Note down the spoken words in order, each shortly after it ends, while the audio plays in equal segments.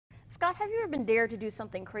Scott, have you ever been dared to do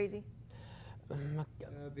something crazy?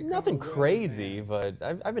 Nothing crazy, but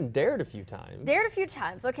I've been dared a few times. Dared a few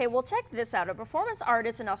times. Okay, well, check this out. A performance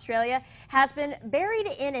artist in Australia has been buried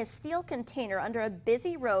in a steel container under a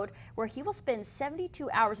busy road where he will spend 72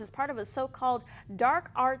 hours as part of a so-called Dark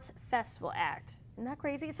Arts Festival act. Isn't that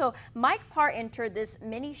crazy? So Mike Parr entered this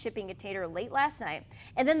mini shipping container late last night,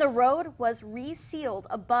 and then the road was resealed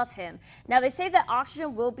above him. Now, they say that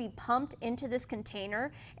oxygen will be pumped into this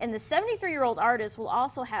container, and the 73-year-old artist will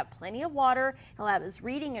also have plenty of water. He'll have his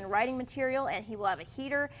reading and writing material, and he will have a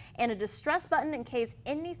heater and a distress button in case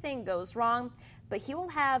anything goes wrong, but he will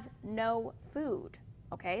have no food.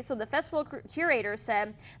 Okay, so the festival curator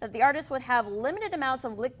said that the artist would have limited amounts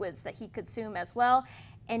of liquids that he could consume as well,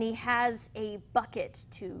 and he has a bucket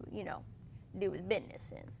to, do his business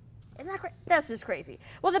in. Isn't that that's just crazy.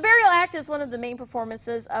 Well, the burial act is one of the main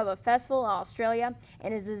performances of a festival in Australia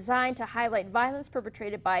and is designed to highlight violence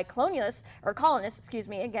perpetrated by colonists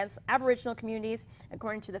against Aboriginal communities,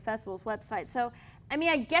 according to the festival's website. So, I mean,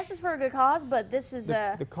 I guess it's for a good cause, but this is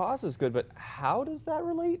the cause is good, but how does that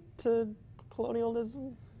relate to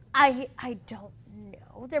colonialism? I don't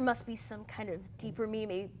know. There must be some kind of deeper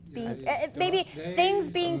meaning. Maybe things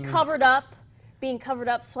being covered up,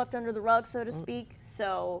 swept under the rug, so to speak.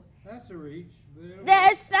 So that's a reach.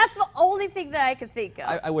 That's the only thing that I could think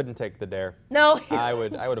of. I wouldn't take the dare. No. I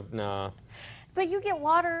would have no. But you get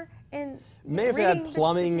water and May have had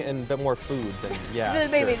plumbing and a bit more food than yeah.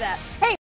 Maybe sure. that. Hey.